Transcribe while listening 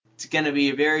It's going to be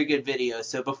a very good video.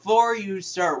 So before you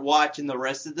start watching the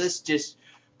rest of this, just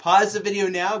pause the video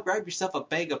now, grab yourself a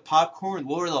bag of popcorn,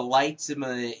 lower the lights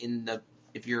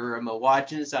if you're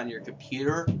watching this on your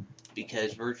computer,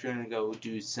 because we're going to go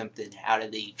do something out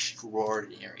of the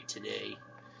extraordinary today.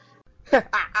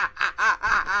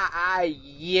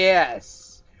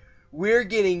 Yes! We're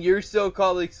getting your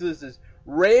so-called exclusives.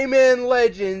 Rayman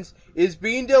Legends is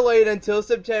being delayed until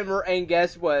September, and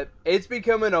guess what? It's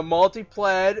becoming a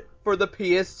multi-plat for the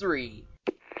PS3.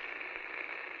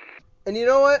 And you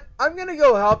know what? I'm gonna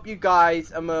go help you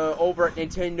guys. Over at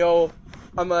Nintendo.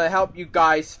 I'm gonna help you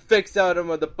guys fix out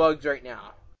some of the bugs right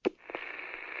now.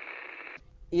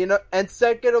 You know, and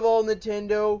second of all,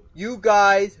 Nintendo, you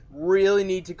guys really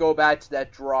need to go back to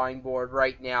that drawing board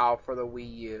right now for the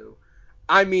Wii U.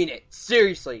 I mean it.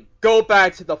 Seriously, go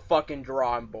back to the fucking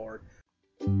drawing board.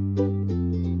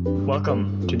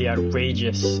 Welcome to the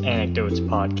Outrageous Anecdotes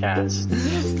podcast.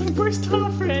 The worst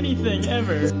title for anything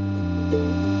ever.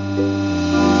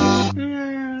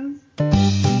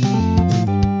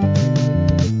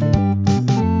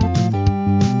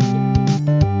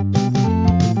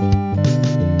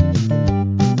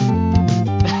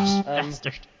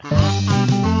 Bastard.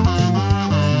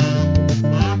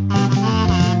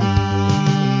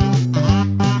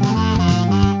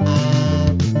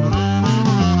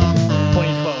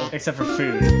 Except for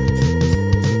food.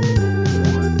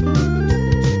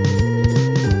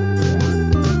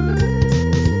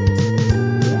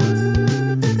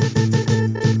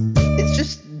 It's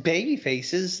just baby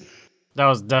faces. That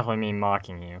was definitely me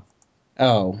mocking you.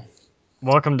 Oh.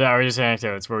 Welcome to Outrageous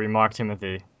Anecdotes, where we mock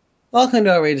Timothy. Welcome to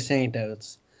Outrageous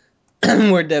Anecdotes.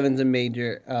 Where Devin's a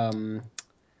major,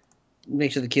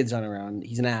 make sure the kids aren't around.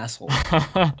 He's an asshole.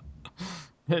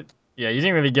 Yeah, you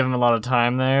didn't really give him a lot of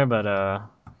time there, but,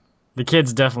 the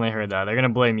kids definitely heard that. They're gonna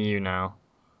blame you now.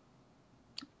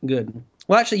 Good.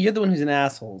 Well, actually, you're the one who's an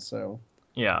asshole, so.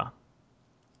 Yeah.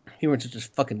 You weren't such a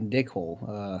fucking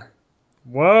dickhole.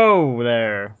 Whoa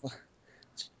there.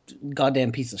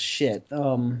 Goddamn piece of shit. We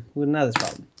don't have this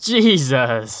problem.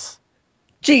 Jesus.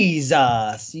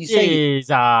 Jesus! You say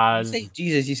Jesus.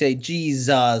 Jesus, you say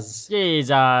Jesus.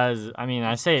 Jesus. I mean,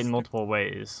 I say it in multiple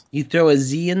ways. You throw a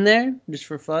Z in there, just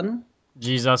for fun?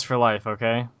 Jesus for life,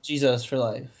 okay? Jesus for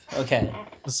life. Okay.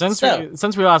 Since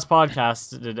we last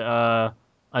podcasted, a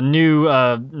new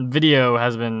video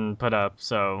has been put up,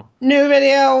 so New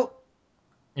video!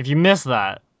 if you missed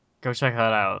that, go check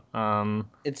that out.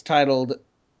 It's titled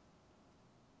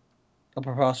A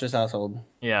Preposterous Household.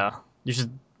 Yeah. You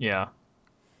should, yeah.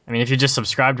 I mean, if you just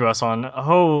subscribe to us on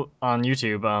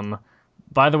YouTube,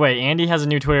 by the way, Andy has a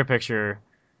new Twitter picture.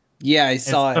 Yeah, I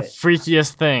saw it. It's the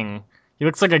freakiest thing. He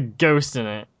looks like a ghost in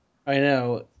it. I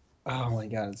know. Oh my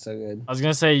god, it's so good. I was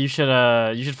gonna say you should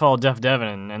follow Def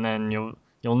Devin, and then you'll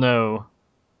know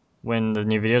when the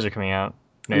new videos are coming out.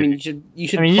 Maybe. I mean,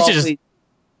 you should just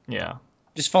yeah.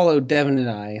 Just follow Devin and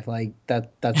I. Like that's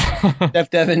Def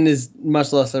Devin is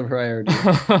much less a priority.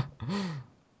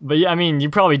 But yeah, I mean, you're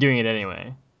probably doing it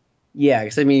anyway. Yeah,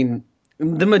 because I mean,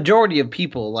 the majority of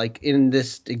people like in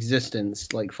this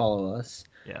existence like follow us.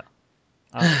 Yeah.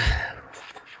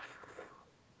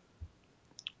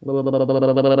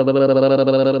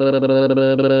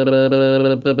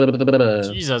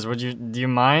 Jesus, do you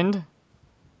mind?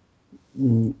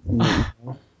 No.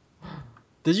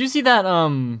 Did you see that,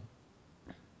 no,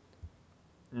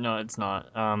 it's not,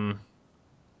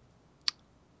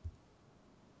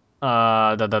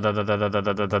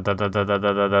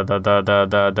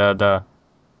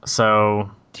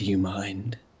 so... Do you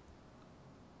mind?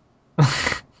 Are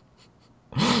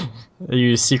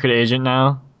you a secret agent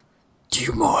now? Do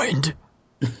you mind?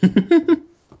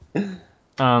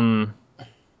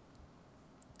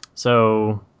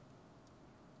 So...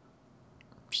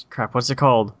 Crap, what's it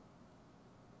called?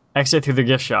 Exit Through the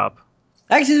Gift Shop.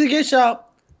 Exit the gift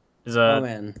shop! Is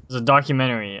man. a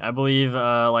documentary. I believe,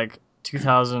 like,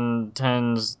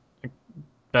 2010's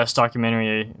best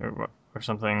documentary or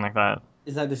something like that.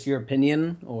 Is that just your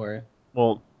opinion, or?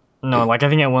 Well, no, like, I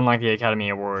think it won, like, the Academy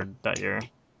Award that year.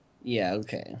 Yeah,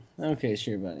 okay. Okay,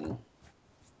 sure, buddy.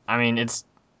 I mean, it's,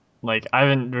 like, I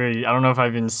don't know if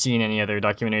I've even seen any other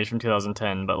documentaries from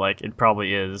 2010, but, like, it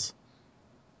probably is.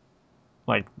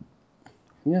 Like...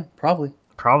 Yeah, probably.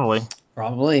 Probably.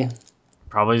 Probably.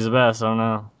 Probably's the best, I don't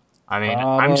know. I mean,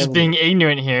 I'm just being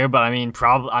ignorant here, but I mean,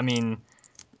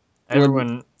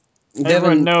 everyone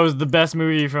knows the best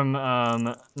movie from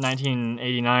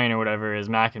 1989 or whatever is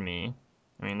Mac and Me.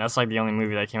 I mean, that's like the only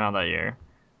movie that came out that year.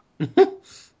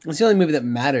 It's the only movie that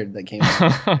mattered that came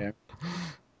out. Yeah.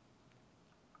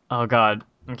 Oh god.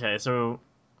 Okay, so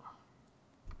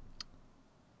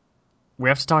we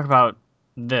have to talk about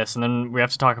this, and then we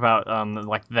have to talk about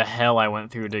like the hell I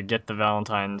went through to get the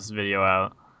Valentine's video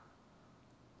out.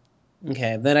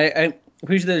 Okay, then I'm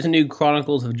pretty sure there's a new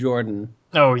Chronicles of Jordan.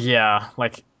 Oh yeah,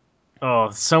 like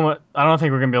so much. I don't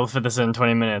think we're gonna be able to fit this in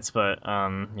 20 minutes, but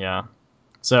yeah.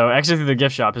 So Exit Through the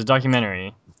Gift Shop is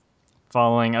documentary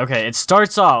following. Okay, it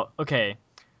starts out okay.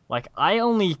 Like I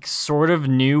only sort of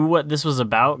knew what this was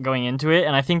about going into it,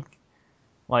 and I think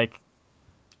like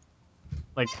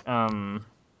like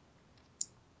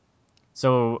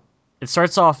so it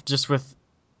starts off just with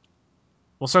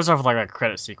starts off with like a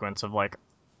credit sequence of like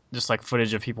just like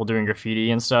footage of people doing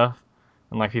graffiti and stuff,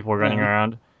 and like people running Yeah.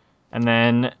 around, and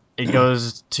then it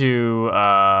goes to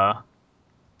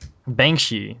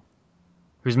Banksy,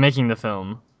 who's making the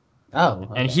film, Oh,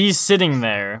 and okay. he's sitting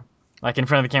there like in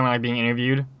front of the camera like being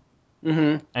interviewed,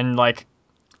 Mm-hmm. and like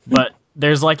but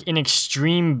there's like an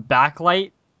extreme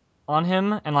backlight on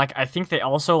him, and like I think they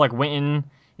also like went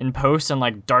in post and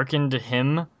like darkened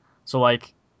him, so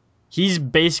like he's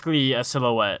basically a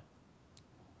silhouette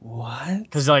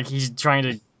because What? like he's trying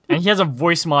to, and he has a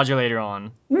voice modulator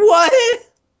on What?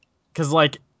 because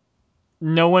like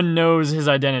no one knows his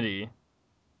identity,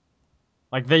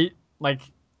 like they like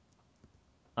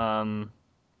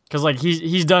because like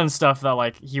he's done stuff that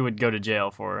like he would go to jail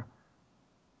for,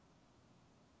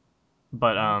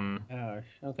 but Gosh.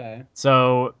 Okay.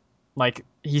 so like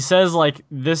he says like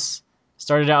this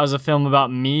started out as a film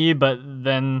about me, but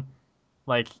then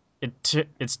like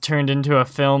it's turned into a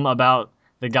film about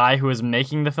the guy who was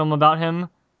making the film about him,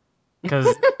 because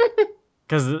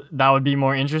that would be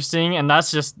more interesting, and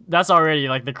that's already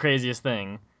like the craziest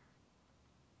thing.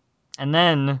 And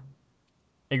then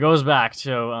it goes back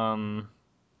to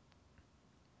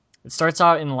it starts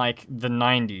out in like the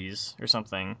 90s or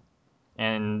something,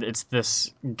 and it's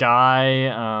this guy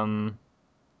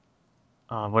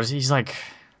what is he? He's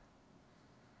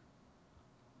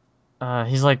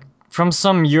like from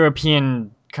some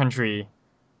European country,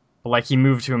 but like he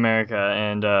moved to America,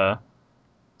 and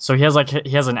so he has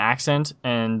an accent,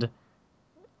 and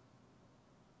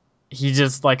he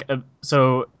just like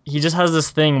so he just has this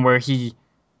thing where he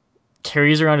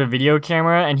carries around a video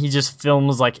camera and he just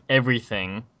films like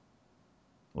everything.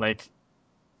 Like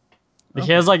Okay.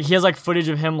 he has like footage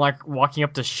of him like walking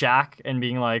up to Shaq and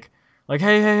being like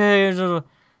hey,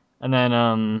 and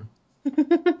then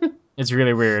it's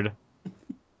really weird.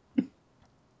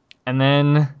 And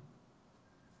then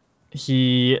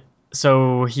he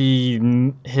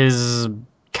his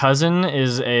cousin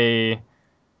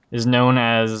is known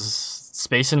as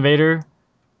Space Invader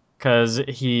because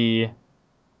this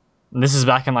is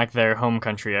back in like their home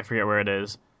country. I forget where it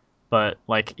is, but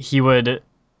like he would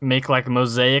make like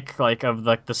mosaic like of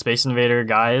like the Space Invader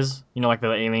guys, you know, like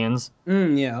the aliens,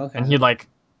 Yeah. and Okay. he'd like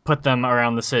put them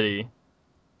around the city.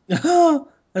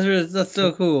 That's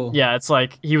so cool. Yeah, it's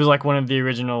like he was like one of the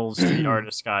original street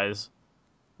artist guys,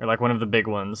 or like one of the big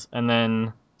ones, and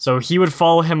then so he would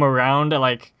follow him around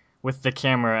like with the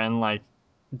camera and like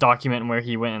document where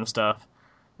he went and stuff,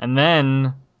 and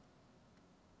then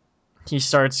he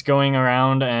starts going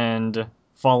around and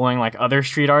following like other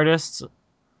street artists.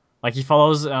 Like he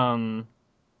follows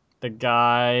the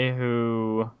guy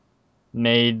who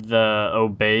made the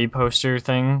Obey poster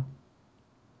thing,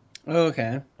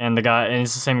 Okay. and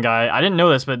it's the same guy. I didn't know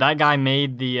this, but that guy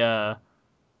made the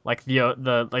like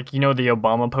the like you know the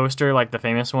Obama poster, like the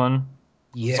famous one.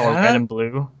 It's all red Yeah. and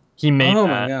blue. He made Oh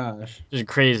my that. gosh. Which is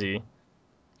crazy.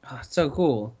 Oh, so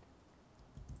cool.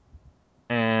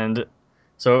 And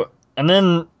so and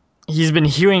then he's been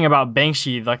hearing about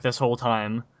Banksy like this whole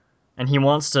time, and he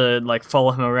wants to like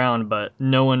follow him around, but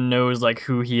no one knows like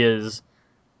who he is.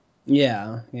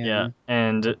 Yeah. Yeah, Yeah.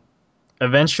 and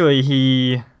eventually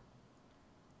he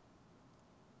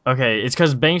okay, it's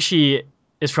because Banksy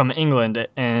is from England,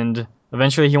 and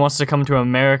eventually he wants to come to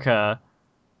America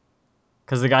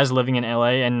because the guy's living in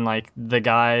LA, and like the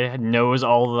guy knows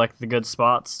all like the good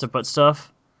spots to put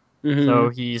stuff. So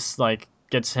Mm-hmm. he's like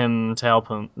gets him to help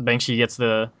him. Banksy gets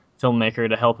the filmmaker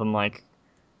to help him like,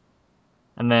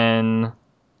 and then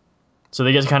so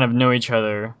they get to kind of know each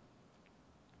other.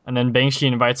 And then Banksy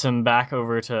invites him back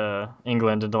over to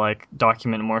England to like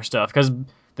document more stuff because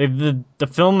the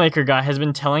filmmaker guy has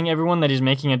been telling everyone that he's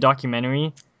making a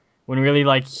documentary when really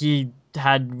like he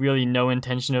had really no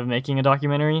intention of making a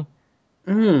documentary.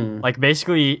 Mm. Like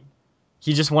basically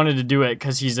he just wanted to do it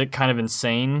because he's kind of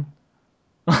insane.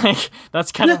 Like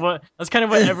that's kind of what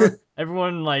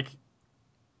everyone like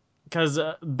because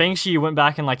Banksy went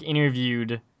back and like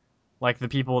interviewed like the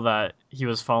people that he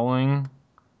was following,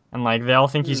 and like they all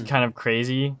think he's Hmm. kind of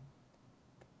crazy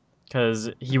because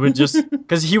he would just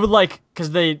because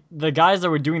the guys that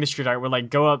were doing the street art would like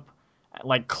go up,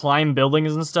 like climb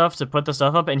buildings and stuff to put the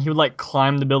stuff up, and he would like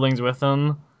climb the buildings with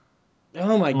them,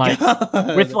 Oh my and, like,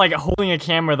 god. with like holding a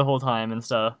camera the whole time and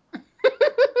stuff.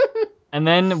 And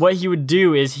then what he would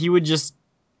do is he would just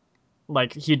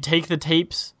like he'd take the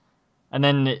tapes and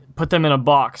then put them in a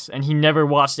box, and he never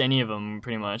watched any of them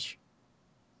pretty much.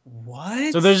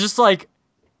 What? So there's just like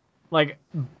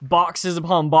boxes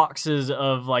upon boxes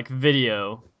of like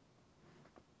video.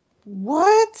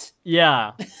 What?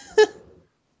 Yeah.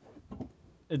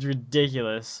 It's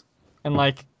ridiculous. And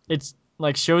like it's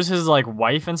like shows his like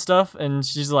wife and stuff, and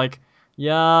she's like,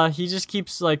 yeah, he just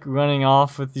keeps like running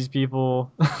off with these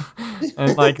people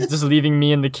and like just leaving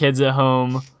me and the kids at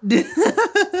home.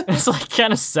 It's like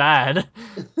kind of sad.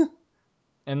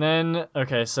 And then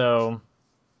okay, so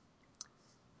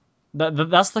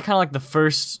that's the kind of like the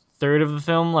first third of the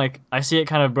film. Like I see it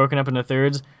kind of broken up into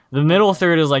thirds. The middle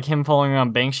third is like him following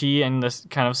around Banksy, and this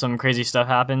kind of some crazy stuff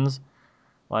happens.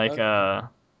 Like Okay.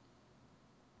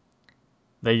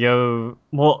 they go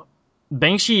well,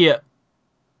 Banksy.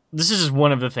 This is just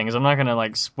one of the things. I'm not gonna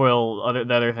like spoil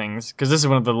the other things because this is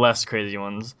one of the less crazy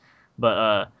ones.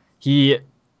 But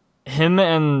him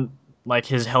and like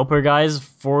his helper guys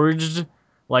forged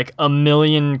like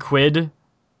 £1,000,000,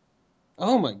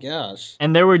 Oh my gosh.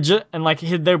 and they were just and like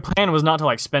their plan was not to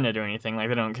like spend it or anything. Like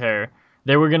they don't care.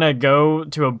 They were gonna go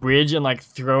to a bridge and like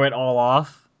throw it all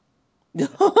off,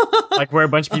 like where a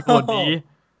bunch of people would Oh. be.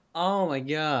 Oh my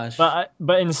gosh. But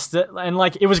instead, and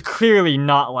like it was clearly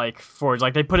not like forged.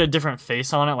 Like they put a different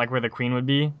face on it, like where the queen would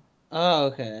be. Oh,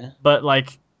 okay. But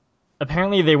like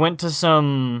apparently they went to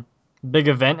some big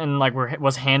event and like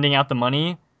was handing out the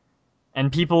money, and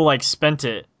people like spent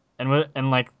it, and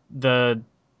like the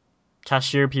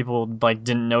cashier people like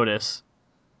didn't notice.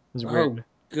 It was Oh weird.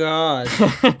 gosh.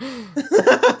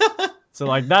 So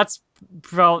like that's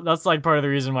like part of the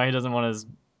reason why he doesn't want his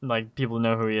like people to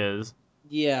know who he is.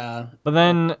 Yeah. But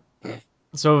then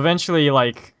so eventually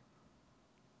like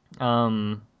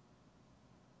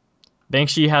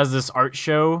Banksy has this art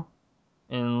show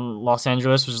in Los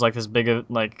Angeles, which is like this big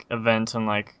like event, and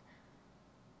like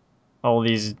all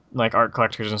these like art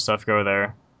collectors and stuff go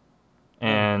there,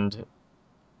 and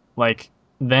like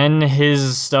then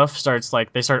his stuff starts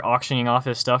like they start auctioning off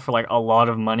his stuff for like a lot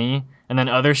of money, and then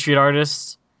other street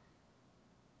artists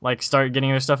like start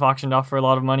getting their stuff auctioned off for a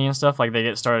lot of money and stuff. Like they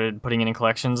get started putting it in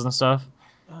collections and stuff,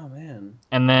 Oh man.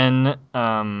 and then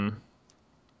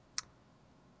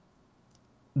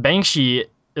Banksy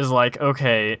is like,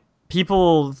 okay,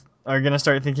 people are gonna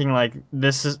start thinking like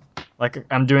this is like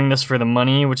I'm doing this for the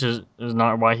money, which is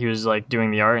not why he was like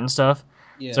doing the art and stuff. So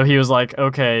Yeah. he was like,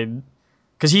 okay,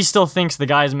 because he still thinks the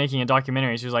guy's making a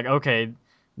documentary. So he was like, okay,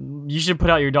 you should put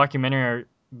out your documentary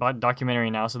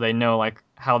now, so they know like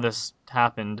how this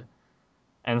happened.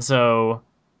 And so,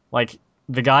 like,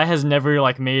 the guy has never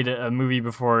like made a movie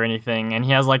before or anything, and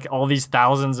he has like all these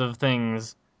thousands of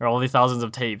things or all these thousands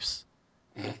of tapes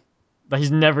that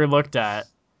he's never looked at.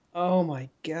 Oh my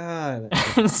god.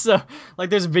 And so like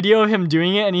there's video of him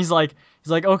doing it, and he's like,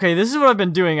 okay, this is what I've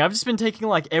been doing. I've just been taking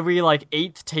like every like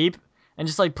eighth tape and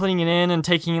just like putting it in and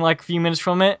taking like a few minutes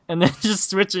from it and then just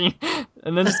switching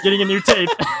and then just getting a new tape.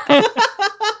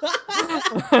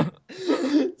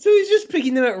 So he's just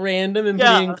picking them at random and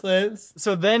putting in Yeah. clips.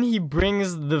 So then he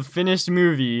brings the finished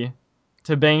movie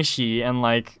to Banksy, and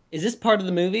like Is this part of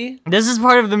the movie? this is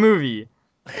part of the movie.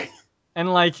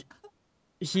 And like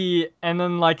and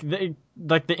then like the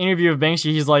interview of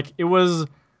Banksy, he's like, it was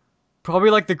probably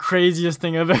like the craziest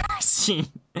thing I've ever seen.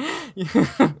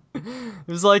 It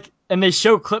was like, and they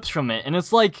show clips from it, and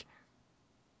it's like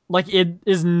it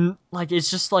is like it's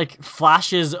just like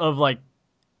flashes of like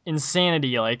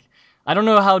insanity. Like I don't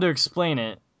know how to explain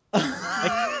it. Like,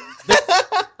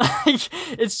 like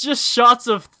it's just shots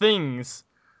of things.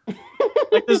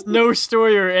 Like there's no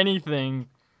story or anything,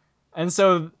 and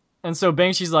so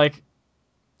Banksy's like,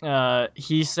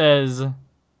 he says,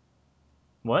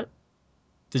 what?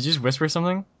 Did you just whisper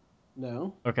something?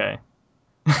 No. Okay.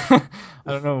 I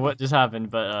don't know what just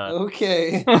happened, but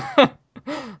Okay.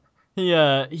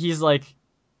 he's like,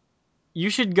 you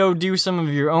should go do some of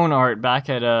your own art back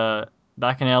in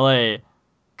LA,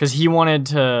 because he wanted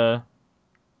to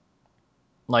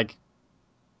like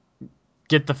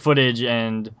get the footage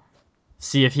and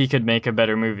see if he could make a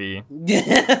better movie.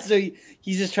 Yeah. So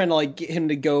he's just trying to like get him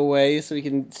to go away so he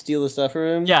can steal the stuff from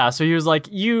him. Yeah, so he's like,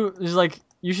 you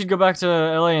should go back to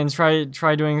LA and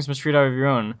try doing some street art of your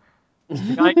own. So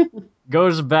the guy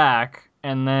goes back,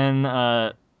 and then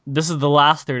this is the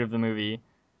last third of the movie.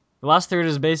 The last third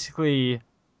is basically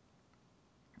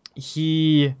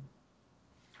he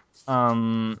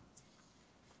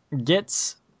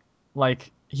gets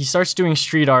like he starts doing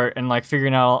street art and like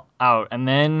figuring out, and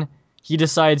then he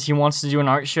decides he wants to do an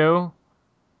art show,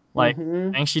 like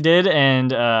Mhm. Banksy did,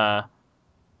 and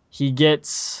he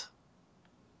gets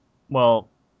well.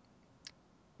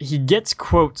 He gets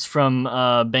quotes from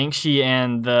Banksy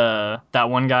and that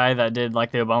one guy that did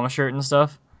like the Obama shirt and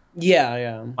stuff, Yeah,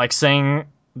 yeah. like saying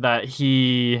that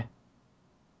he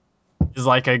is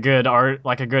like a good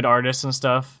artist and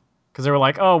stuff. Because they were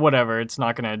like, oh, whatever, it's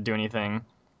not gonna do anything.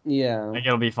 Yeah. Like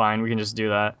it'll be fine. We can just do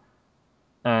that.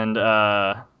 And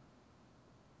oh,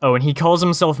 and he calls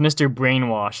himself Mr.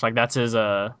 Brainwash. Like that's his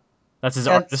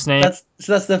artist name. That's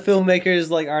the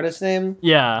filmmaker's like artist name.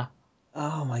 Yeah.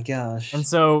 Oh my gosh. And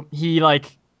so he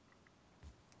like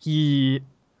they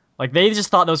just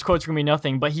thought those quotes were gonna be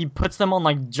nothing, but he puts them on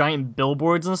like giant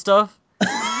billboards and stuff.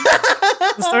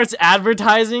 And starts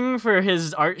advertising for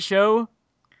his art show,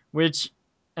 which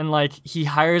and like he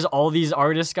hires all these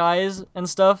artist guys and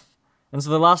stuff. And so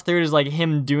the last third is like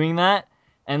him doing that,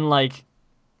 and like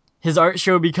his art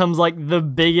show becomes like the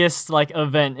biggest like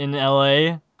event in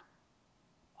LA.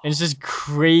 And it's just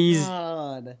crazy.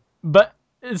 God. But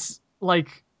it's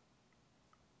like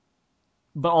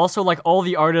but also like all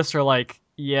the artists are like,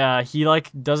 yeah, he like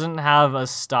doesn't have a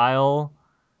style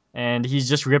and he's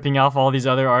just ripping off all these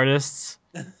other artists.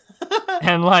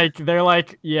 And like they're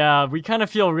like, yeah, we kind of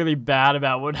feel really bad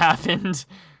about what happened.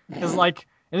 Cuz like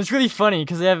and it's really funny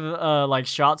cuz they have like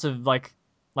shots of like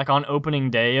on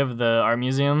opening day of the art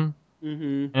museum.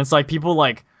 Mhm. And it's like people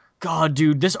like, God,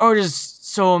 dude, this art is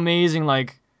so amazing.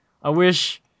 Like, I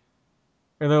wish.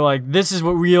 Or they're like, this is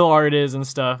what real art is and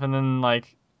stuff. And then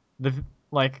like, the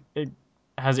like it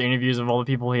has interviews of all the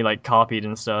people he like copied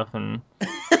and stuff. And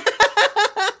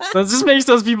so it just makes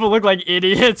those people look like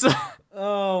idiots.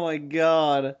 Oh my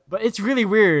god. But it's really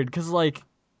weird because like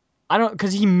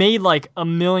because he made like $1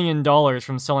 million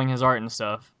from selling his art and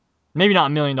stuff. Maybe not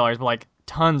 $1 million, but like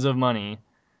tons of money.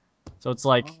 So it's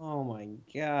like Oh my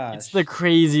it's the gosh.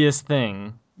 craziest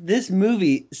thing. This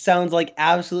movie sounds like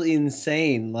absolutely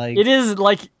insane. It Like is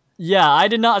like, yeah, I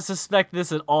did not suspect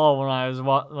this at all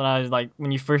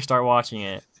when you first start watching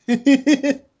it.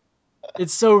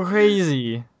 It's so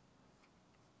crazy.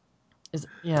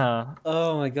 Yeah.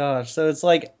 Oh my gosh. So it's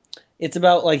like it's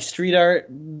about like street art,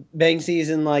 Banksy's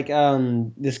and like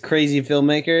this crazy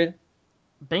filmmaker.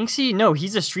 Banksy, no,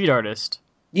 he's a street artist.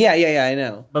 Yeah, yeah, yeah, I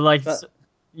know. But like But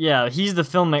yeah, he's the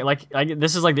filmmaker.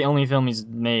 This is like the only film he's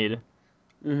made,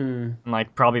 mhm. and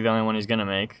like probably the only one he's gonna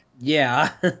make. Yeah.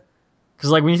 Cuz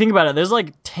like when you think about it, there's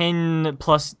like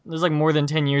more than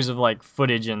 10 years of like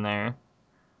footage in there.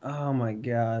 Oh my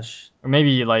gosh. Or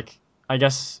maybe like I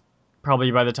guess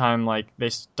probably by the time like they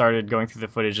started going through the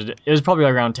footage, it was probably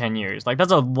around 10 years. Like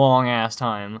that's a long ass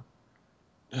time.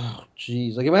 Oh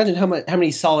jeez. Like imagine how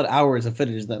many solid hours of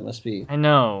footage that must be. I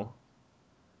know.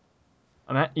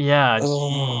 Yeah,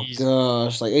 Oh jeez.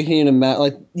 gosh. Like I can't even imagine.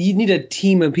 Like you need a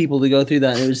team of people to go through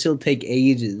that, and it would still take I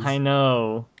ages.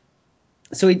 know.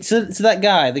 So that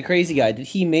guy, the crazy guy, did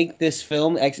he make this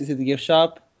film, Exit Through the Gift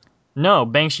Shop? No,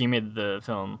 Banksy made the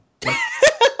film. Like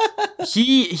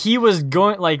he was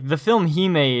going like the film he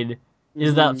made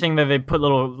is that Hmm. thing that they put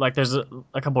little like there's a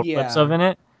couple of clips of Yeah. in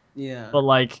it, Yeah. but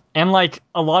like and like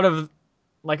a lot of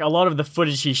the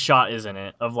footage he shot is in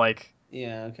it of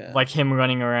Yeah. Okay. like him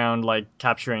running around like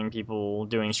capturing people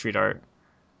doing street art.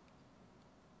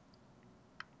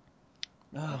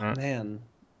 Oh Uh, man.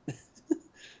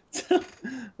 So,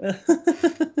 so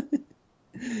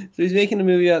he's making a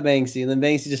movie about Banksy, and then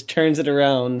Banksy just turns it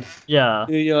around. Yeah.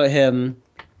 Movie about him.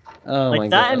 Oh Like my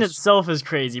that in gosh. itself is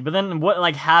crazy, but then what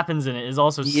like happens in it is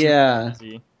also super Yeah.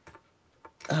 crazy.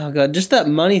 Oh god, just that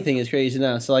money thing is crazy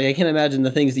now. So like, I can't imagine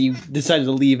the things that you decided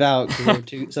to leave out because they were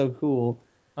too so cool.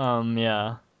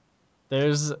 Yeah.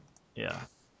 There's yeah.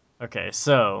 Okay,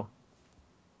 so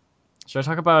should I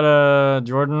talk about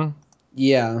Jordan?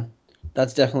 Yeah,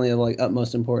 that's definitely of like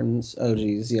utmost importance. Oh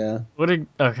geez, yeah.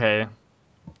 Okay.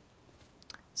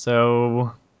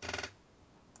 So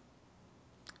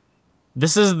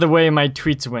this is the way my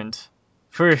tweets went.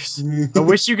 First, I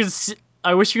wish you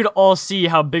could all see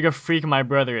how big a freak my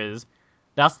brother is.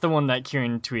 That's the one that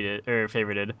Kieran tweeted or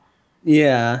favorited.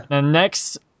 Yeah. Then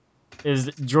next is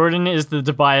Jordan is the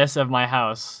Tobias of my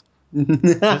house.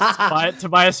 It's Yeah,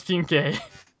 Tobias Funke.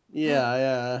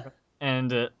 yeah.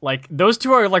 And like those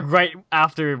two are like right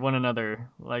after one another.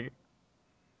 Like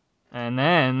and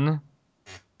then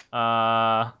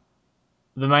uh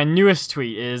my newest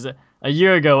tweet is a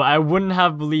year ago I wouldn't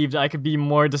have believed I could be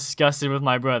more disgusted with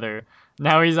my brother.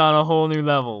 Now he's on a whole new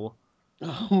level.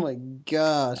 Oh my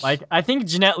gosh. Like I think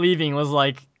Jeanette leaving was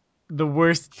like the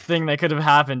worst thing that could have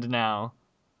happened now.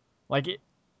 Like,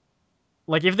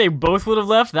 like if they both would have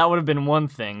left, that would have been one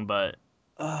thing, but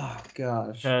Oh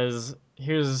gosh. because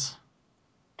here's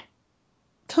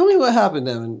Tell me what happened,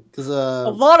 Evan. Because a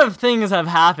lot of things have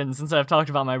happened since I've talked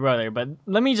about my brother, but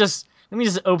let me just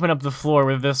open up the floor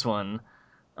with this one.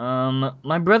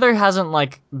 My brother hasn't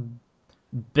like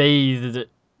bathed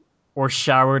or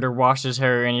showered or washed his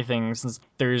hair or anything since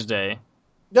Thursday.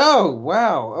 Oh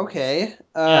wow. Okay.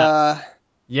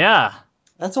 Yeah.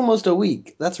 That's almost a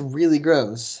week. That's really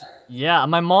gross. Yeah,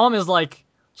 my mom is like,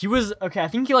 he was okay. I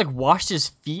think he like washed his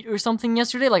feet or something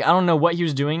yesterday. Like I don't know what he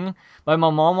was doing, but my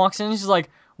mom walks in and she's like,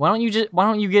 why don't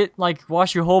you get like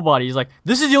wash your whole body? He's like,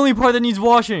 this is the only part that needs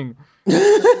washing.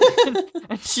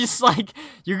 And she's like,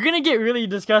 you're gonna get really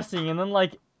disgusting, and then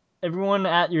like everyone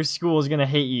at your school is gonna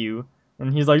hate you.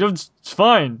 And he's like, it's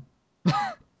fine. This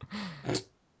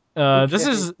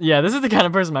Okay. is the kind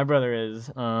of person my brother is.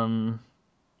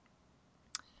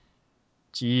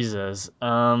 Jesus.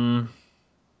 Oh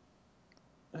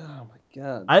my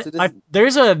god. I, So I this.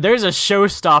 there's a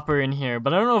showstopper in here,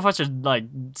 but I don't know if I should like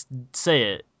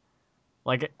say it,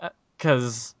 like,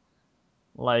 cause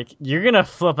like you're gonna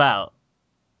flip out.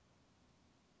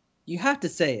 You have to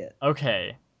say it.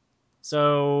 Okay,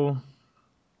 so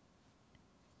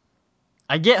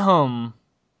I get home.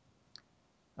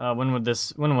 When was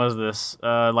this?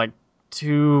 Like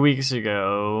 2 weeks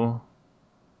ago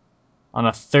on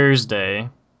a Thursday,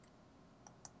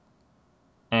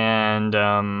 and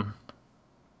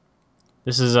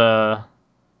this is a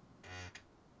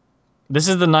this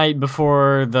is the night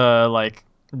before the like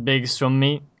big swim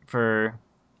meet for.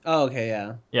 Oh, okay.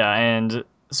 Yeah. Yeah, and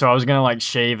so I was gonna like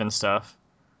shave and stuff.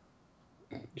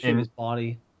 Shave In his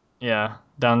body. Yeah,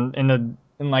 down in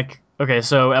like, okay,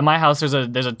 so at my house there's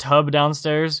a tub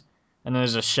downstairs and then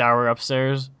there's a shower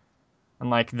upstairs, and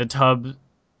like the tub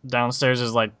downstairs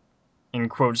is like in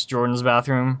quotes Jordan's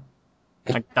bathroom.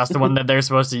 Like that's the one that they're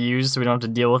supposed to use so we don't have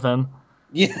to deal with him.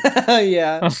 Yeah.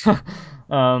 Yeah.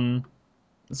 um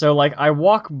so like I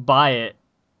walk by it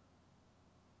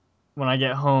when I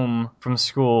get home from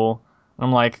school, and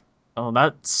I'm like, "Oh,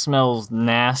 that smells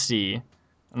nasty."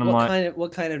 And I'm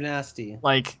What kind of nasty?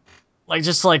 like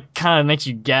just like kind of makes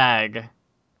you gag.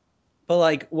 But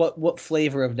like what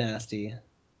flavor of nasty?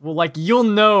 Well, like you'll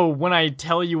know when I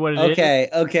tell you what it is, Okay.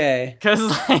 Okay. cause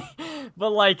like,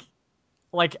 but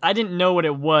like I didn't know what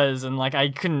it was, and like I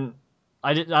couldn't,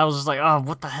 I did, I was just like, oh,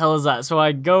 what the hell is that? So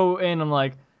I go in, I'm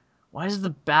like, why does the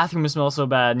bathroom smell so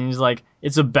bad? And he's like,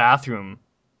 it's a bathroom.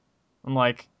 I'm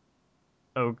like,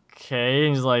 okay.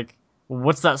 And he's like, well,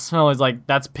 what's that smell? He's like,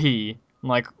 that's pee. I'm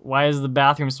like, why does the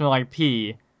bathroom smell like pee?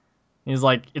 And he's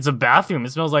like, it's a bathroom.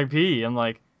 It smells like pee. I'm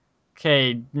like,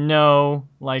 okay, no,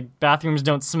 like bathrooms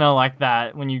don't smell like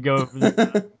that when you go.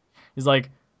 He's like,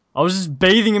 I was just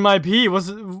bathing in my pee. What's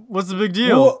the big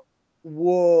deal?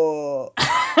 Whoa.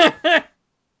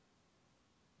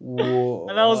 Whoa.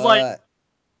 And I was like, What?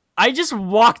 I just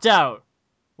walked out.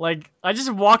 Like I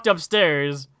just walked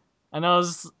upstairs, and Uh,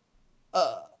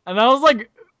 I was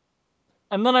like,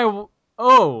 and then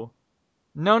oh,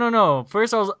 no.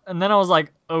 First I was, and then I was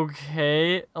like,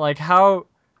 okay, like how,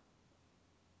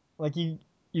 like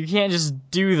you can't just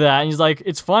do that. And he's like,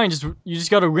 it's fine, you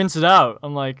just gotta rinse it out.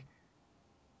 I'm like,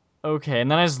 okay, and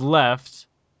then I just left.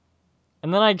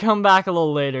 And then I come back a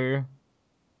little later,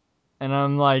 and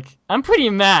I'm like, I'm pretty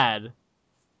mad.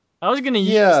 yeah. I was gonna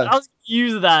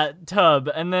use that tub,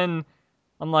 and then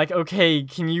I'm like, okay,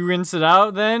 can you rinse it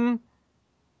out then?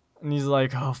 And he's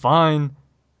like, oh, fine.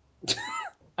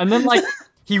 And then like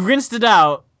he rinsed it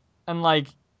out, and like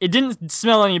it didn't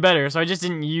smell any better, so I just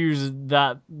didn't use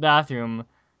that bathroom.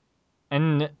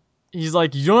 And he's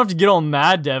like, you don't have to get all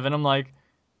mad, Devin. I'm like,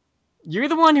 you're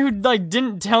the one who like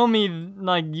didn't tell me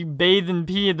like you bathe and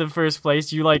pee in the first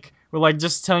place. You like were like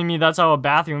just telling me that's how a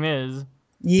bathroom is.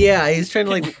 Yeah, he's trying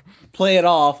to like play it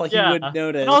off like he Yeah. wouldn't And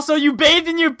notice. also you bathe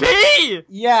in your pee!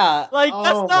 Yeah. Like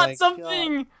that's Oh not my god.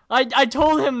 something I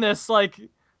told him this, like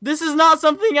this is not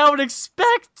something I would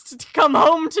expect to come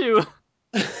home to.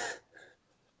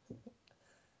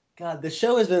 God, the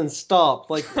show has been stopped.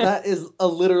 Like that is a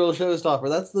literal showstopper.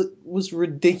 That's the most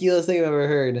ridiculous thing I've ever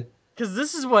heard. Cause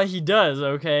this is what he does,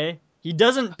 okay? He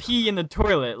doesn't pee in the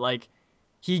toilet, like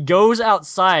he goes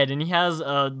outside and he has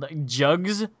like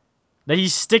jugs that he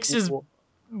sticks his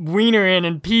wiener in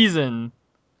and pees in.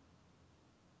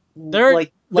 They're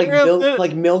Like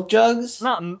milk jugs.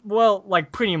 not, well,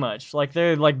 like pretty much. Like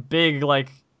they're like big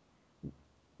like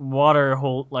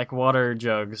water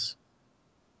jugs.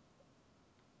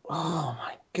 Oh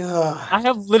my I god.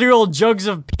 have literal jugs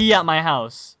of pee at my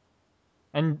house.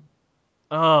 And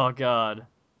oh god.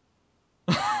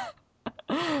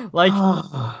 Like,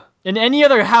 in any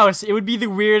other house, it would be the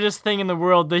weirdest thing in the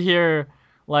world to hear,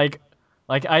 like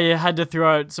I had to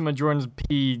throw out some of Jordan's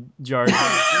pee jars.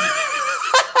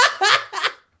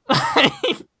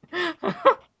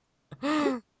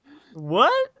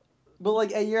 What? But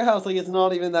like at your house, like it's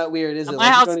not even that weird, is At it? my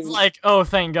Like you house don't is even. like, oh,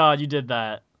 thank God you did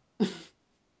that. Oh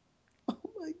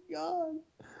my god.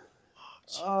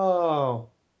 Oh.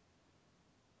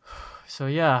 So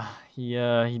yeah,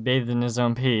 he bathed in his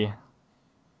own pee,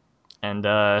 and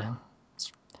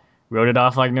wrote it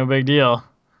off like no big deal.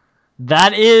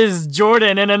 That is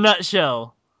Jordan in a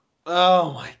nutshell.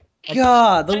 Oh my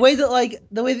god. The way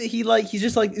that he's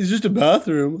just like, it's just a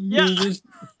bathroom. Yeah. Just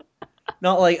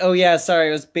not like, oh yeah, sorry,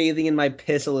 I was bathing in my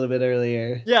piss a little bit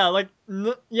earlier. Yeah, like,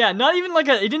 yeah, not even like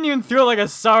he didn't even throw like a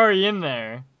sorry in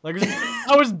there. Like,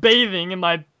 I was bathing in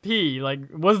my pee. Like,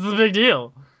 what's the big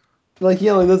deal? Like,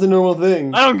 yeah, like that's a normal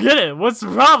thing. I don't get it. What's the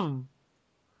problem?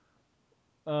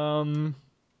 Um.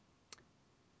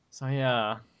 So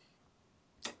yeah.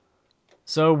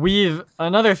 So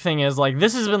another thing is like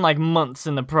this has been like months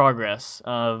in the progress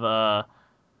of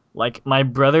like my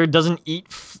brother doesn't eat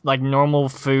like normal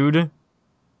food.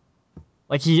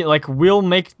 Like he like will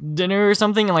make dinner or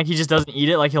something and like he just doesn't eat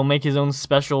it. Like he'll make his own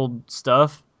special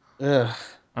stuff Ugh.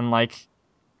 and like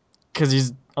because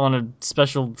he's on a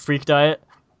special freak diet.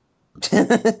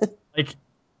 Like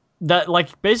that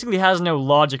like basically has no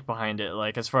logic behind it.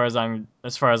 Like as far as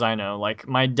I know. Like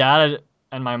my dad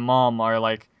and my mom are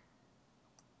like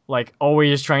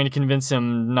always trying to convince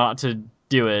him not to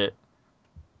do it,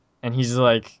 and he's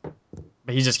like,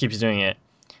 but he just keeps doing it.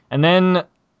 And then,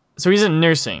 so he's in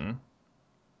nursing.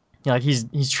 Yeah, like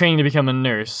he's training to become a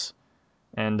nurse,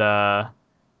 and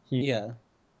he Yeah.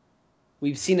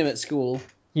 We've seen him at school.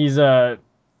 he's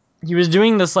he was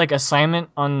doing this like assignment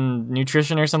on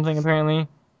nutrition or something apparently,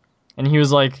 and he was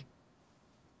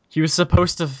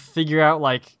supposed to figure out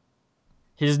like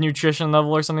his nutrition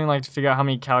level or something, like to figure out how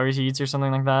many calories he eats or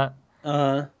something like that.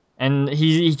 Uh And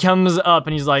he comes up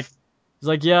and he's like,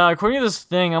 yeah, according to this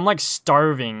thing, I'm like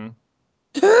starving.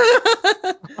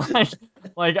 like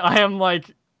like I am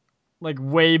like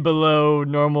way below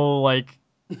normal like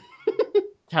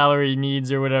calorie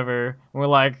needs or whatever. And we're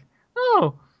like,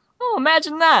 oh,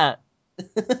 imagine that.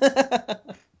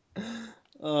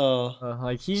 Oh.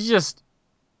 Like he's just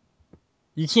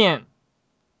you can't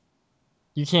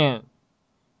you can't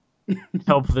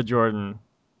help the Jordan.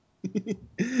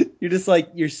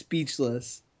 You're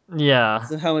speechless. Yeah,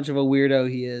 So how much of a weirdo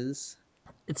he is.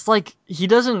 it's like he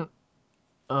doesn't.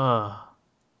 Uh,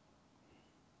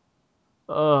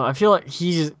 I feel like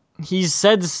he's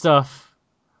said stuff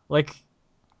like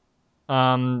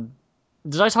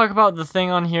Did I talk about the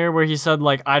thing on here where he said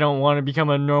like I don't want to become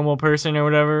a normal person or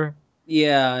whatever?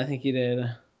 Yeah, I think he did.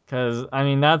 Because I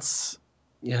mean Yeah.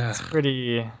 that's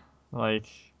pretty like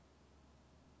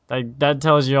that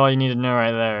tells you all you need to know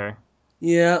right there.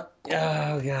 Yeah.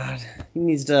 Oh god. He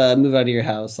needs to move out of your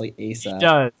house like He ASAP.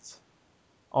 does.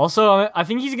 Also, I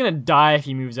think he's gonna die if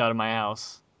he moves out of my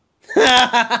house.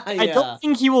 I don't Yeah.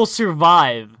 think he will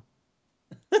survive.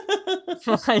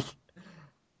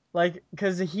 like,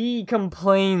 because he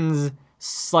complains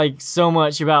like so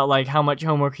much about like how much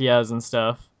homework he has and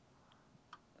stuff.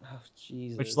 Oh Which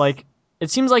Jesus. like it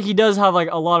seems like he does have like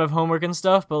a lot of homework and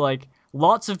stuff, but like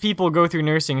lots of people go through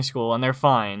nursing school and they're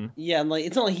fine. Yeah, and like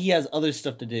it's not like he has other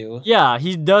stuff to do. Yeah,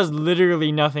 he does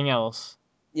literally nothing else.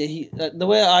 Yeah, the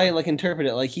way I like interpret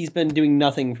it, like he's been doing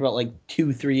nothing for about like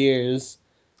 2-3 years.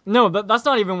 No, that's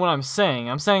not even what I'm saying.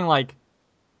 I'm saying like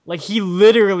he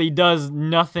literally does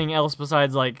nothing else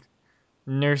besides like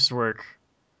nurse work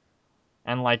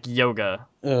and like yoga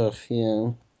Ugh,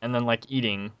 yeah. and then like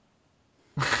eating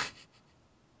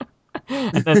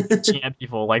and then bitching at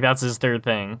people. Like that's his third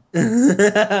thing.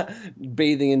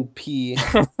 Bathing in pee.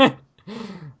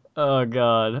 Oh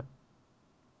god.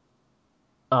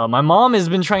 My mom has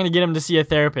been trying to get him to see a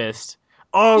therapist.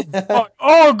 Oh fuck.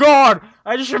 Oh god.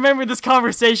 I just remembered this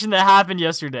conversation that happened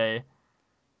yesterday.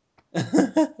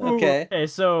 Ooh, Okay. okay,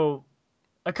 so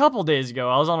a couple days ago,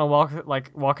 I was on a walk,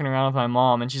 like walking around with my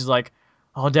mom, and she's like,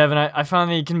 "Oh, Devin, I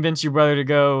finally convinced your brother to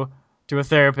go to a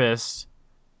therapist."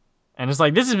 And it's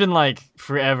like this has been like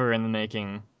forever in the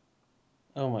making.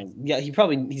 Oh my. Yeah, he's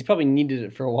probably needed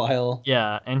it for a while.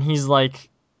 Yeah, and he's like,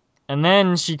 and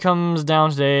then she comes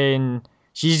down today, and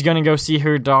she's gonna go see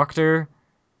her doctor,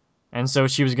 and so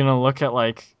she was gonna look at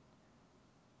like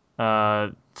uh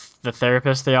the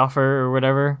therapist they offer or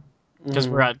whatever, because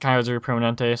we're Mm, at Kaiser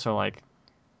Permanente, so like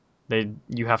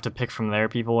you have to pick from their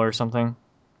people or something.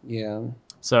 yeah.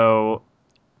 So,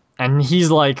 and he's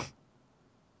like,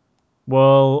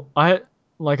 well,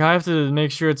 like, I have to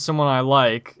make sure it's someone I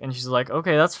like. And she's like,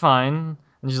 okay, that's fine.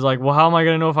 And she's like, well, how am I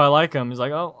gonna know if I like him? He's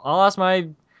like, oh, I'll ask my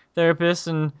therapist,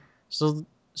 and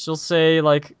she'll say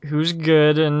like who's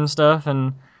good and stuff.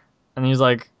 And he's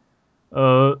like,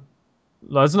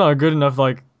 that's not good enough.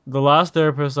 Like, the last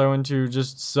therapist I went to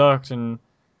just sucked, and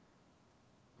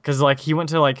because like he went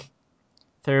to like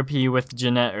therapy with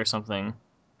Jeanette or something,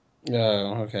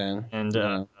 Oh, okay. and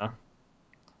Yeah.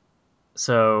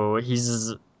 so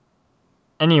he's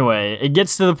anyway. It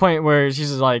gets to the point where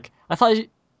she's like, I thought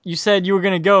you said you were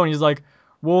gonna go, and he's like,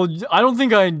 well, I don't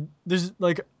think I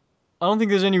don't think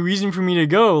there's any reason for me to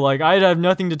go. Like, I'd have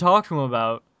nothing to talk to him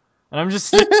about. And I'm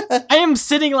just I am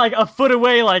sitting like a foot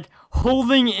away, like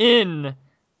holding in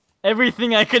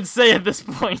everything I could say at this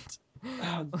point.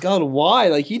 Oh, God, why?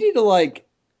 Like, you need to like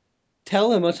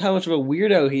tell him how much of a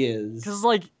weirdo he is. Cause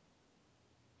like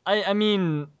I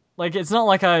mean, like, it's not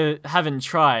like I haven't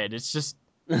tried. It's just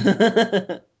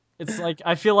it's like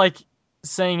I feel like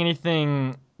saying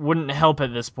anything wouldn't help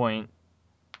at this point.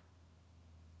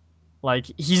 Like,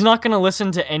 he's not gonna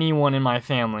listen to anyone in my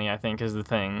family, I think, is the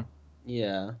thing.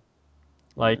 Yeah.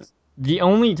 Like, Yeah. the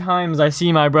only times I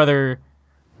see my brother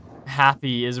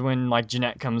happy is when, like,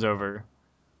 Jeanette comes over.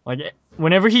 Like,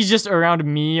 whenever he's just around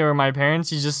me or my parents,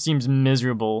 he just seems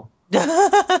miserable.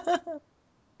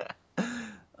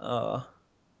 Oh.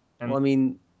 And Well, I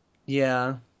mean,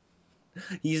 yeah.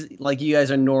 He's like, you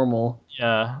guys are normal.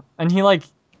 yeah, and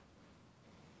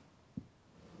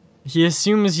he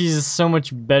assumes he's so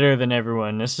much better than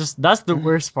everyone. It's just, that's the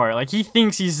worst part. Like, he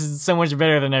thinks he's so much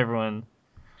better than everyone.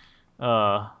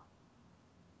 Uh,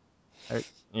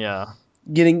 yeah.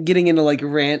 Getting into like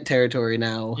rant territory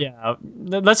now. Yeah,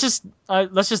 let's just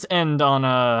end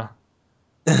on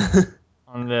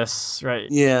this, right.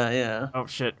 Yeah, yeah. Oh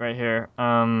shit, right here.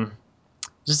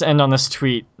 Just end on this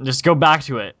tweet. Just go back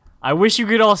to it. I wish you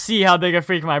could all see how big a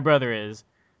freak my brother is.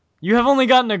 You have only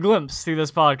gotten a glimpse through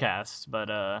this podcast,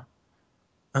 but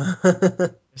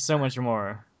there's so much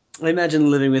more. I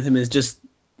imagine living with him is just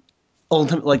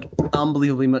like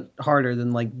unbelievably much harder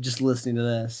than like just listening to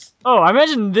this. Oh, I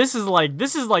imagine this is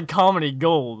like comedy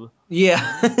gold.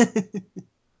 Yeah.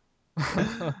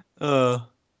 uh.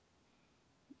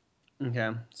 Okay.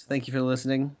 So thank you for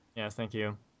listening. Yes, thank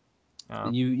you.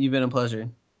 You've been a pleasure.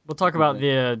 We'll talk about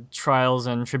the trials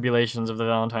and tribulations of the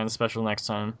Valentine's special next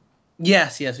time.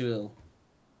 Yes, we will.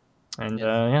 And Yes.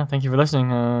 yeah, thank you for listening.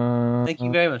 Thank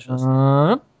you very much for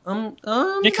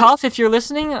listening. Nick Hoff, if you're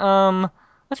listening,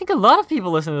 I think a lot of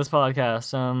people listen to this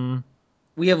podcast.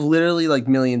 We have literally like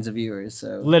millions of viewers,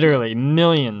 so Literally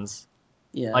millions.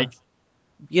 yeah. Like,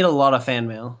 You get a lot of fan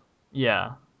mail.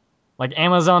 yeah. Like,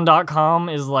 Amazon.com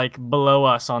is like below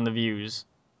us on the views.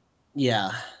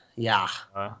 Yeah.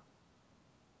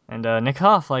 And Nick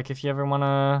Hoff, like, if you ever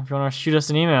wanna shoot us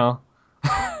an email,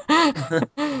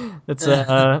 it's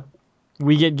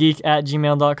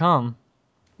wegetgeek@gmail.com.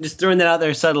 Just throwing that out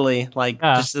there subtly, like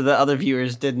Yeah. just so the other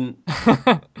viewers didn't.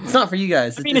 It's not for you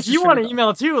guys. I mean, It's if you just want for to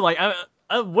email too, like,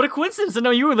 what a coincidence to know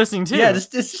you were listening too. yeah, it's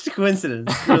just a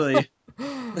coincidence, really.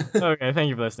 Okay, thank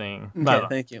you for listening. Bye Okay, bye.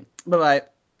 thank you. Bye bye.